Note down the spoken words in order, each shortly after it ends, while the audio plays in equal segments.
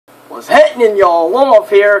What's happening, y'all? Lomoff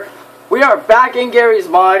here. We are back in Garry's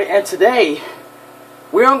mod, and today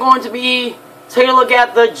we are going to be taking a look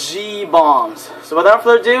at the Gbombs. So without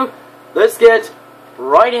further ado, let's get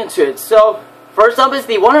right into it. So first up is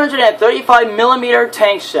the 135mm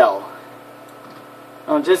tank shell.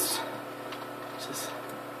 Let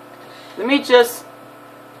me just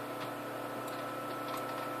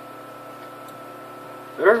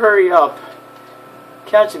better hurry up.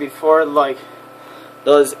 Catch it before it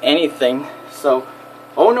does anything. So,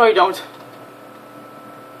 oh no, you don't.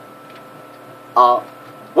 Whoa.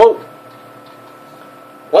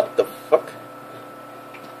 What the fuck?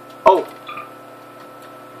 Oh.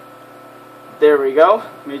 There we go.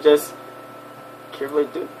 Let me just carefully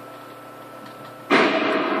do.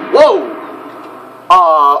 Whoa.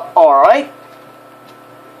 Alright.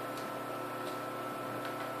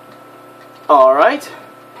 Alright.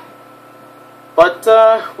 But,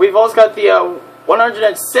 we've also got the,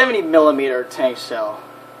 170mm tank shell.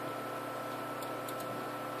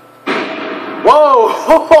 Whoa!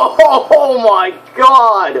 Oh my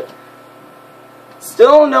god!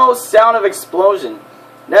 Still no sound of explosion.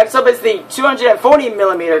 Next up is the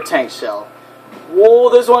 240mm tank shell. Whoa,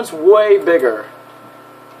 this one's way bigger.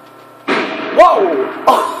 Whoa!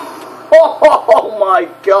 Oh my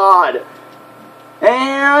god!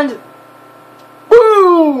 And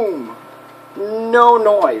boom! No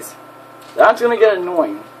noise. That's gonna get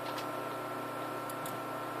annoying.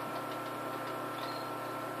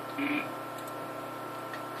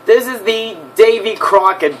 This is the Davy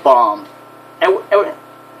Crockett bomb. And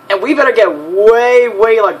we better get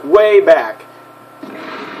way back.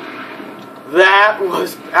 That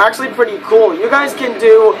was actually pretty cool. You guys can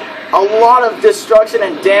do a lot of destruction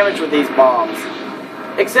and damage with these bombs.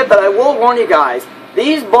 Except that I will warn you guys,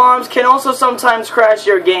 these bombs can also sometimes crash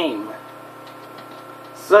your game.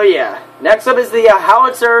 So yeah, next up is the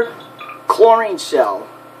howitzer chlorine shell.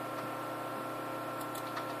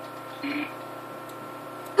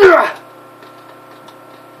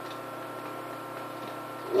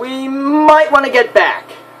 We might want to get back,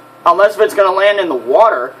 unless if it's going to land in the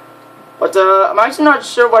water. But I'm actually not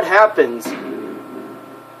sure what happens.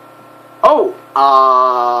 Oh,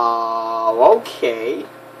 okay.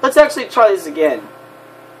 Let's actually try this again.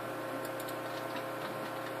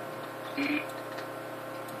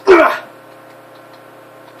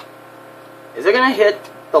 Is it gonna hit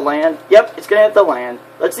the land? Yep, it's gonna hit the land.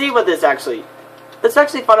 Let's see what this actually... Let's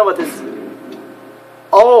actually find out what this...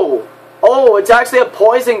 Oh, it's actually a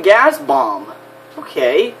poison gas bomb.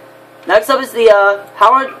 Okay. Next up is the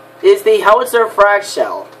howitzer frag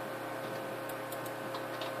shell.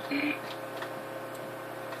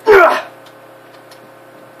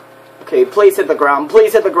 Okay, please hit the ground.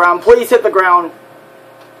 Please hit the ground. Please hit the ground.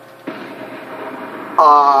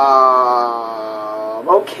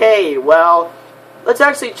 Okay, well, let's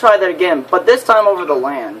actually try that again, but this time over the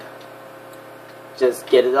land. Just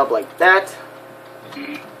get it up like that.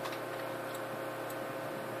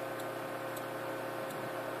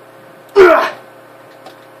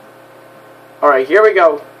 Alright, here we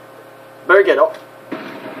go. Very good. Oh.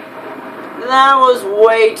 That was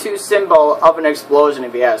way too simple of an explosion,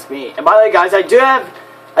 if you ask me. And by the way, guys, I do have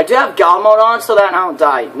God mode on so that I don't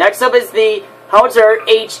die. Next up is the howitzer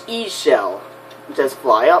HE shell. Just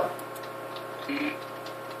fly up.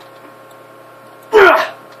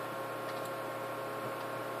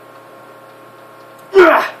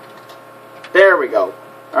 There we go.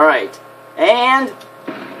 Alright. And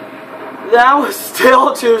that was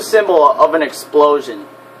still too simple of an explosion.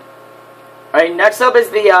 Alright, next up is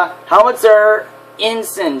the howitzer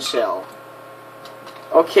ensign shell.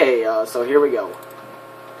 Okay, so here we go.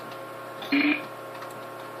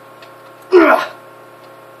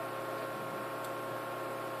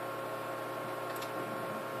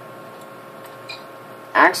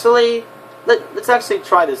 Actually, let's actually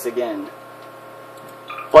try this again.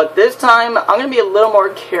 But this time, I'm going to be a little more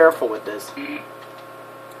careful with this.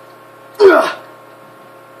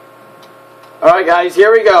 Alright guys,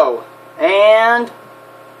 here we go. And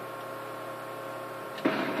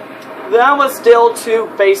that was still too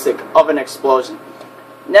basic of an explosion.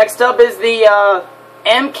 Next up is the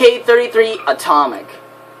MK-33 Atomic.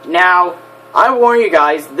 Now, I warn you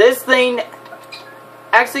guys, this thing...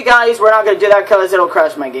 Actually, guys, we're not going to do that because it'll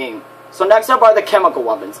crash my game. So next up are the chemical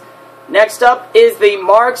weapons. Next up is the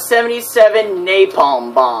Mark 77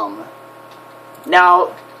 napalm bomb.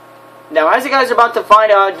 Now, as you guys are about to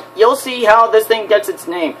find out, you'll see how this thing gets its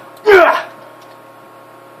name. Now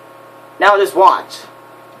just watch.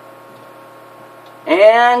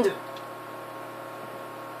 And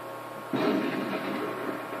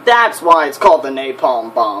that's why it's called the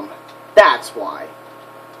napalm bomb. That's why.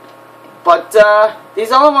 But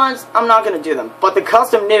these other ones, I'm not going to do them. But the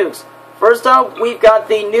custom nukes. First up, we've got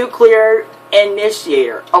the nuclear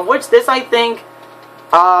initiator, of which this, I think,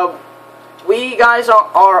 we guys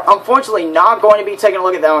are unfortunately not going to be taking a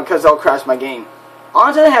look at that one because they'll crash my game.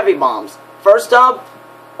 On to the heavy bombs. First up,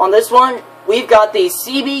 on this one, we've got the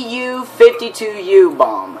CBU-52U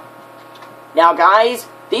bomb. Now, guys,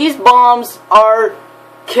 these bombs are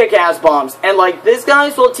kick-ass bombs. And, like, this,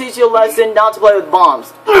 guys, will teach you a lesson not to play with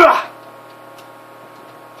bombs. Ugh!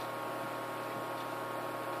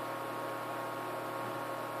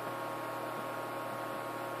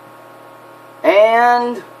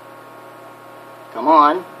 And come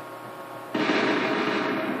on.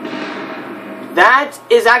 That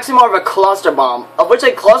is actually more of a cluster bomb, of which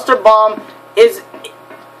a cluster bomb is,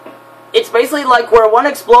 it's basically like where one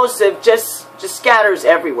explosive just scatters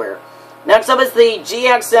everywhere. Next up is the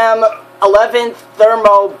GXM 11th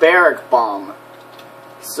thermobaric bomb.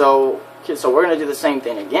 So we're gonna do the same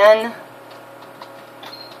thing again.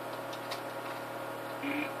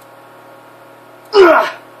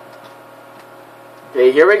 Ugh!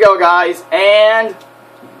 Okay, here we go, guys, and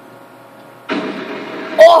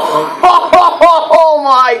oh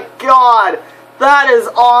my god, that is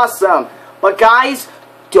awesome. But guys,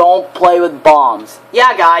 don't play with bombs.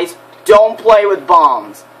 Yeah, guys, don't play with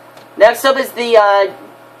bombs. Next up is the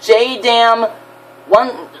JDAM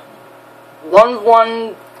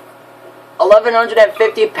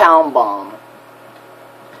 1150 pound bomb.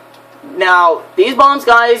 Now, these bombs,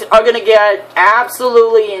 guys, are gonna get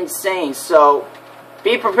absolutely insane, so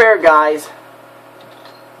be prepared, guys.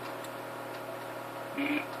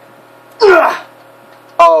 Ugh.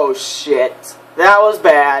 Oh, shit. That was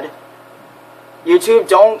bad. YouTube,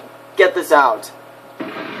 don't get this out.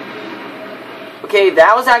 Okay,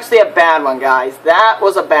 that was actually a bad one, guys. That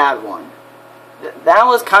was a bad one. That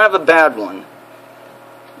was kind of a bad one.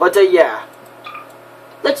 But, yeah.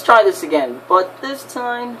 Let's try this again. But this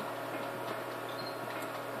time...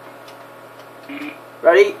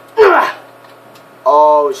 Ready? Ugh.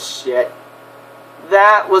 Oh, shit.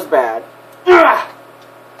 That was bad. Ugh.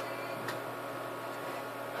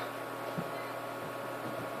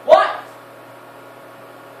 What?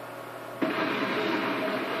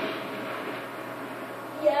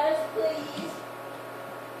 Yes, please.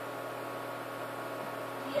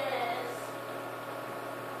 Yes.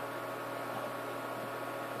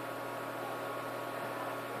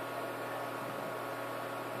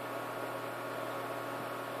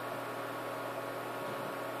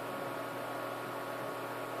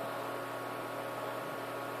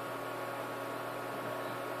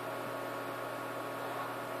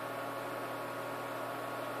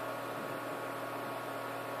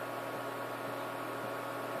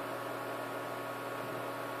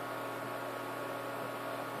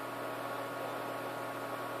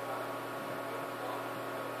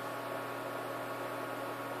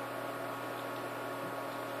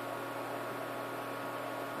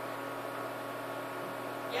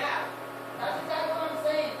 Yeah, that's exactly what I'm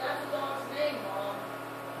saying. That's the dog's name, Mom.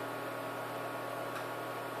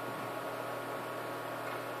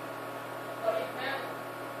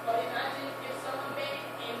 But imagine if someone made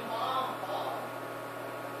a mom bomb.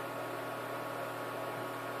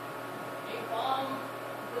 A bomb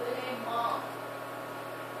with the name Mom.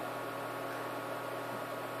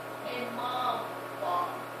 A mom bomb.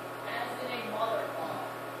 As in a mother bomb.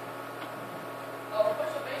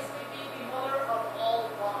 Which will basically be the mother of all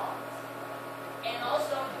bombs. And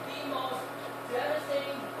also the most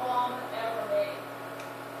devastating bomb ever made.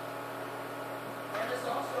 And it's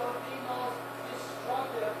also the most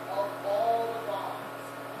destructive of all the bombs.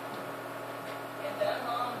 And that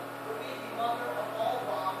mom will be the mother of all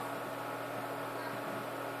bombs.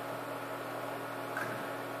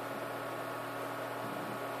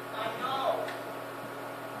 I know.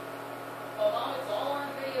 But Mom, it's all on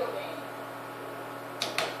video game.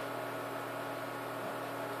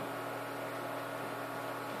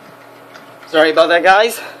 Sorry about that,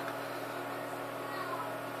 guys.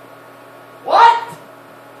 What?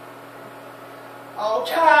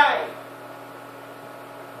 Okay.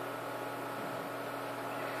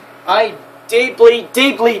 I deeply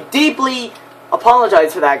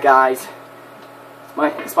apologize for that, guys.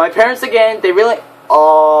 It's my parents again. They really...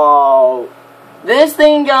 Oh. This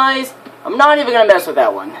thing, guys, I'm not even going to mess with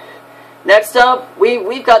that one. Next up,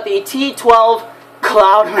 we've got the T12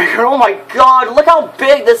 Cloudmaker. Oh my god, look how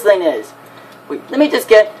big this thing is. Wait, let me just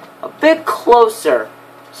get a bit closer.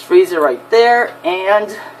 Just freeze it right there,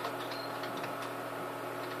 and...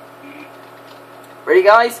 Ready,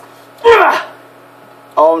 guys?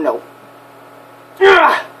 Oh, no.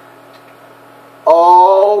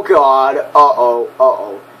 Oh, God.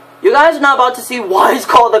 Uh-oh. You guys are not about to see why it's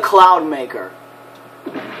called the Cloud Maker.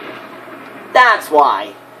 That's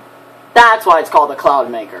why. That's why it's called the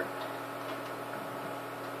Cloud Maker.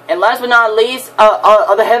 And last but not least,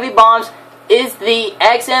 of the heavy bombs is the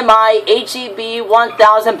XMI HEB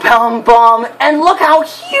 1,000 pound bomb. And look how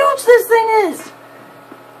huge this thing is.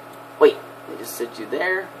 Wait, let me just sit you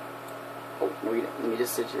there. Oh, wait, let me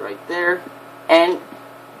just sit you right there. And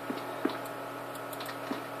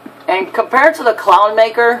compared to the Cloud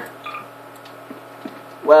Maker,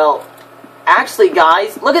 well, actually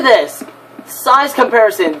guys, look at this. Size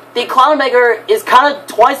comparison. The Cloud Maker is kind of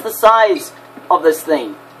twice the size of this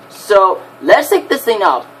thing. So, let's take this thing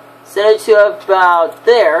up. Set it to about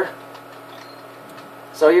there.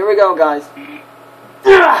 So here we go, guys.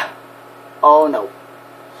 Oh no.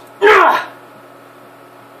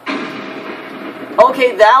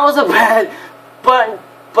 Okay, that was a bad...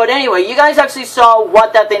 But anyway, you guys actually saw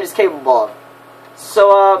what that thing is capable of.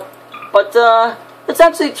 So, let's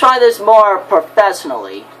actually try this more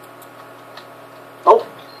professionally. Oh.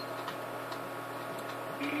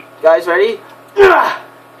 Guys, ready?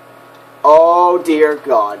 Oh, dear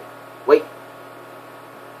God. Wait.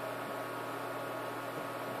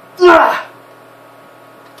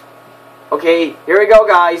 Okay, here we go,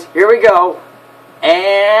 guys. Here we go.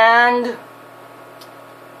 And...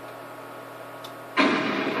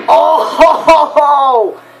 Oh, ho, ho,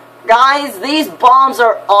 ho. Guys, these bombs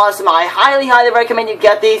are awesome. I highly, highly recommend you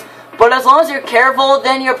get these. But as long as you're careful,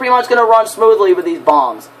 then you're pretty much going to run smoothly with these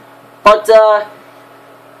bombs. But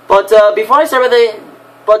before I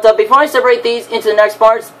separate these into the next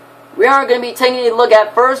parts, we are going to be taking a look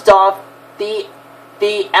at, first off, the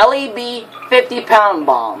LEB 50 pound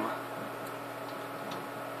bomb.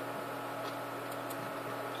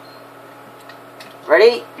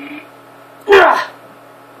 Ready?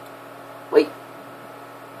 Wait.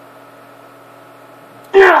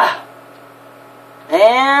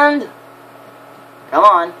 And come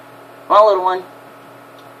on, little one.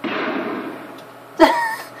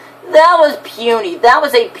 That was puny. That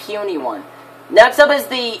was a puny one. Next up is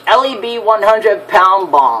the LEB 100 pound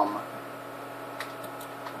bomb.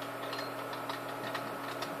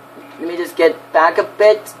 Let me just get back a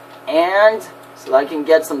bit, and so I can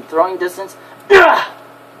get some throwing distance.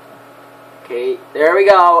 Okay, there we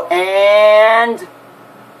go, and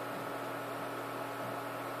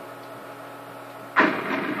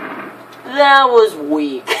that was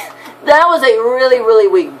weak. That was a really, really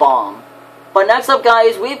weak bomb. But next up,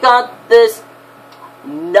 guys, we've got this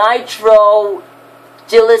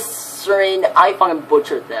nitroglycerin. I fucking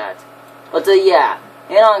butchered that. But yeah,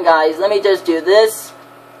 hang on, guys. Let me just do this.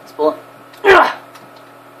 Let's pull it.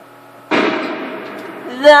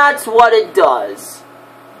 That's what it does.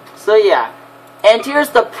 So yeah, and here's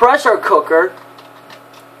the pressure cooker.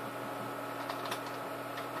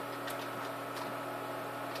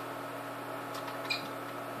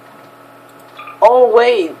 Oh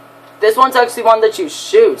wait, this one's actually one that you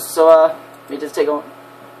shoot. So let me just take a...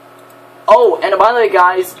 Oh, and by the way,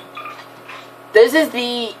 guys, this is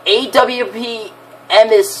the AWP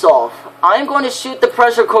Emisov. I'm going to shoot the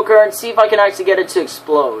pressure cooker and see if I can actually get it to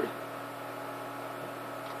explode.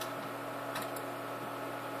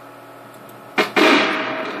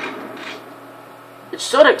 It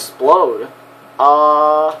should explode.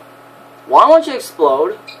 Why won't you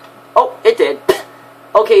explode? Oh, it did.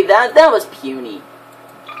 Okay, that was puny.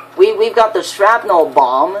 We've got the shrapnel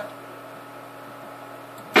bomb.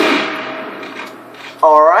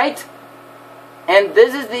 Alright. And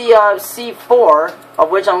this is the C4, of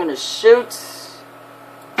which I'm going to shoot.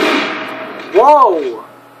 Whoa!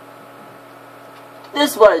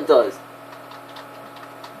 This is what it does.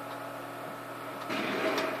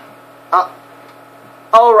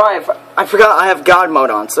 Alright, I forgot I have God mode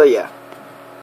on, so yeah.